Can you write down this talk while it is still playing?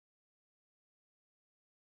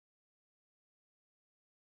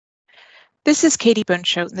This is Katie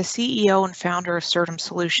Bunschoten, the CEO and founder of Certum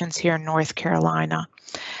Solutions here in North Carolina.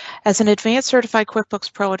 As an advanced certified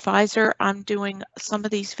QuickBooks Pro advisor, I'm doing some of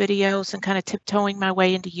these videos and kind of tiptoeing my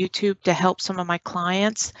way into YouTube to help some of my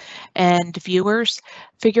clients and viewers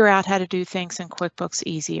figure out how to do things in QuickBooks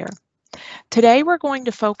easier. Today, we're going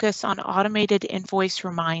to focus on automated invoice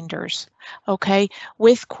reminders. Okay,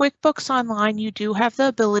 with QuickBooks Online, you do have the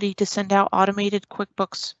ability to send out automated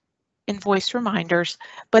QuickBooks invoice reminders,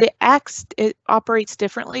 but it operates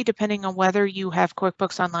differently depending on whether you have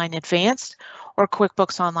QuickBooks Online Advanced or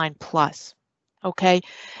QuickBooks Online Plus. Okay,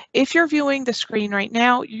 if you're viewing the screen right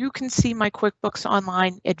now, you can see my QuickBooks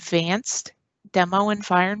Online Advanced demo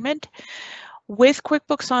environment. With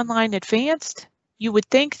QuickBooks Online Advanced, you would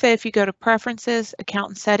think that if you go to Preferences, Account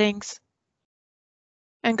and Settings,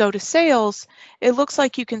 and go to Sales, it looks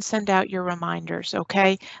like you can send out your reminders,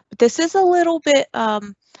 okay? But this is a little bit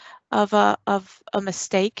of a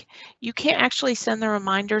mistake. You can't actually send the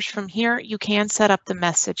reminders from here. You can set up the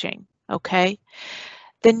messaging, okay?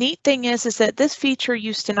 The neat thing is that this feature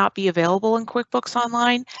used to not be available in QuickBooks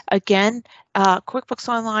Online. Again, QuickBooks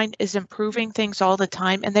Online is improving things all the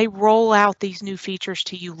time, and they roll out these new features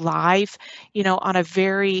to you live, on a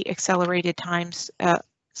very accelerated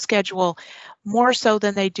schedule, more so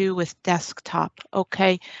than they do with desktop,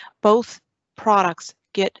 okay? Both products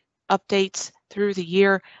get updates through the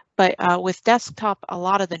year, but with desktop, a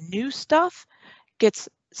lot of the new stuff gets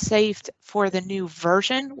saved for the new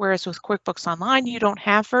version, whereas with QuickBooks Online, you don't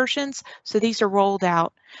have versions. So these are rolled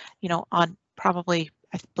out, on probably,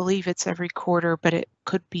 I believe it's every quarter, but it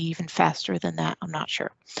could be even faster than that. I'm not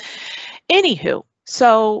sure. Anywho,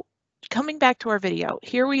 so coming back to our video,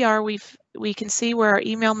 here we are. We can see where our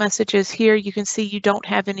email message is here. You can see you don't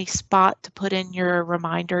have any spot to put in your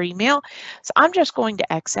reminder email. So I'm just going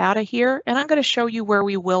to X out of here, and I'm going to show you where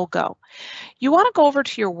we will go. You want to go over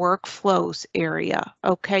to your workflows area,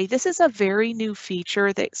 okay? This is a very new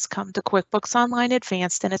feature that's come to QuickBooks Online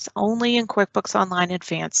Advanced, and it's only in QuickBooks Online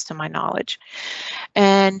Advanced to my knowledge.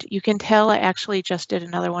 And you can tell I actually just did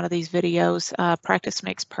another one of these videos. Practice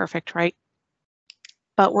makes perfect, right?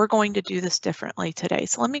 But we're going to do this differently today.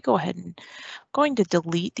 So let me go ahead and I'm going to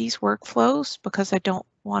delete these workflows because I don't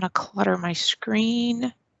want to clutter my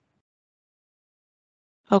screen.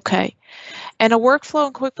 Okay, and a workflow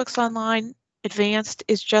in QuickBooks Online Advanced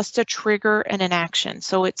is just a trigger and an action.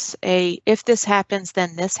 So it's if this happens,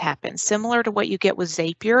 then this happens, similar to what you get with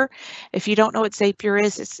Zapier. If you don't know what Zapier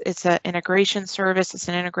is, it's an integration service. It's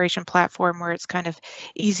an integration platform where it's kind of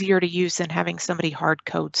easier to use than having somebody hard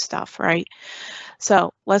code stuff, right?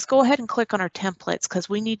 So let's go ahead and click on our templates because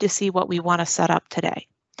we need to see what we want to set up today.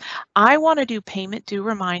 I want to do payment due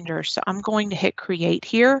reminders. So I'm going to hit create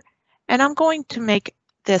here, and I'm going to make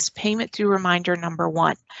this payment due reminder number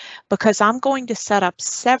 1 because I'm going to set up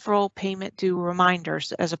several payment due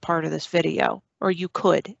reminders as a part of this video, or you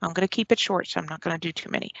could. I'm going to keep it short, so I'm not going to do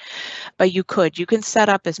too many, but you can set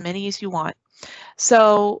up as many as you want.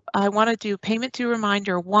 So I want to do payment due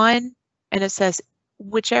reminder 1, and it says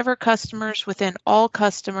whichever customers within all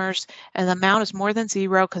customers, and the amount is more than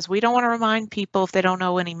 0 because we don't want to remind people if they don't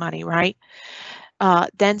owe any money, right?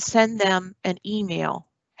 Then send them an email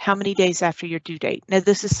how many days after your due date. Now,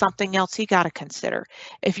 this is something else you got to consider.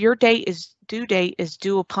 If your due date is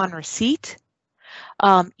due upon receipt,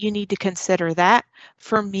 you need to consider that.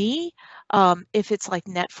 For me, if it's like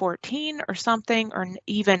net 14 or something, or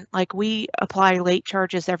even like we apply late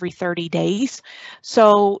charges every 30 days.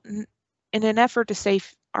 So in an effort to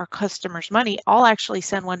save our customers money, I'll actually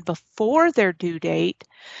send one before their due date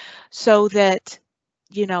so that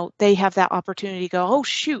they have that opportunity to go, oh,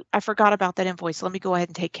 shoot, I forgot about that invoice. Let me go ahead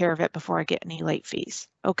and take care of it before I get any late fees.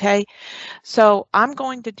 Okay, so I'm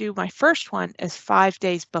going to do my first one as 5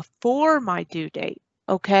 days before my due date.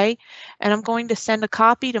 Okay, and I'm going to send a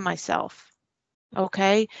copy to myself.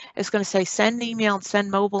 Okay, it's going to say send email and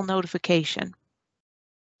send mobile notification.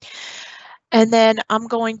 And then I'm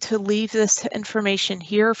going to leave this information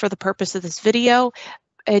here for the purpose of this video.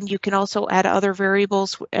 And you can also add other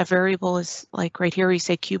variables. A variable is like right here, you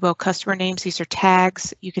say Cubo customer names. These are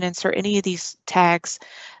tags. You can insert any of these tags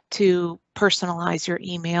to personalize your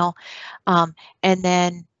email. And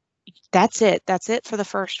then that's it. That's it for the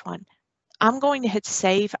first one. I'm going to hit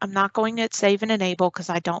save. I'm not going to hit save and enable because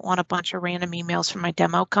I don't want a bunch of random emails from my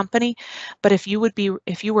demo company. But if you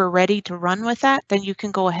were ready to run with that, then you can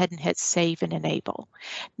go ahead and hit save and enable.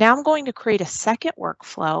 Now I'm going to create a second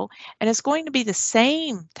workflow, and it's going to be the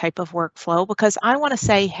same type of workflow because I want to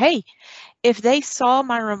say, hey, if they saw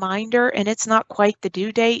my reminder and it's not quite the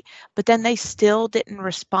due date, but then they still didn't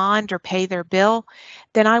respond or pay their bill,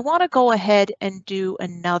 then I want to go ahead and do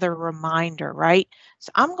another reminder, right?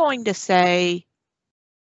 So I'm going to say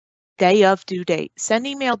day of due date, send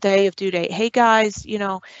email day of due date. Hey guys, you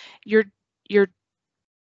know, your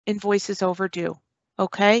invoice is overdue.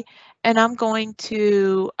 Okay, and I'm going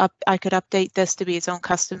to I could update this to be its own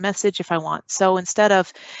custom message if I want. So instead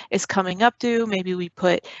of it's coming up due, maybe we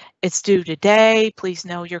put it's due today. Please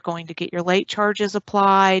know you're going to get your late charges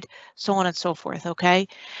applied, so on and so forth. Okay,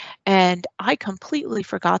 and I completely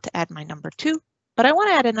forgot to add my number 2, but I want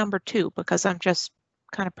to add a number 2 because I'm just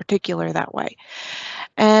kind of particular that way.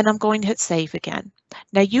 And I'm going to hit save again.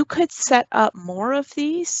 Now you could set up more of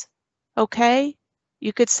these. Okay.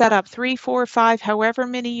 You could set up 3, 4, 5, however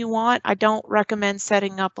many you want. I don't recommend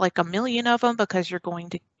setting up like a million of them because you're going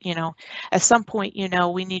to, you know, at some point, you know,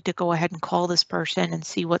 we need to go ahead and call this person and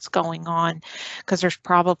see what's going on because there's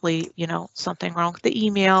probably, you know, something wrong with the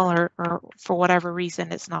email or for whatever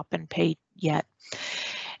reason it's not been paid yet.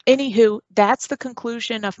 Anywho, that's the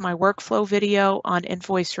conclusion of my workflow video on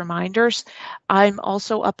invoice reminders. I'm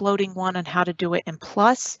also uploading one on how to do it in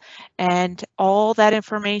Plus, and all that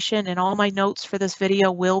information and all my notes for this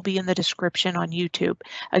video will be in the description on YouTube.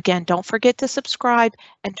 Again, don't forget to subscribe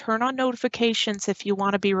and turn on notifications if you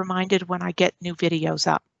want to be reminded when I get new videos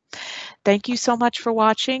up. Thank you so much for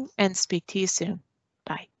watching, and speak to you soon.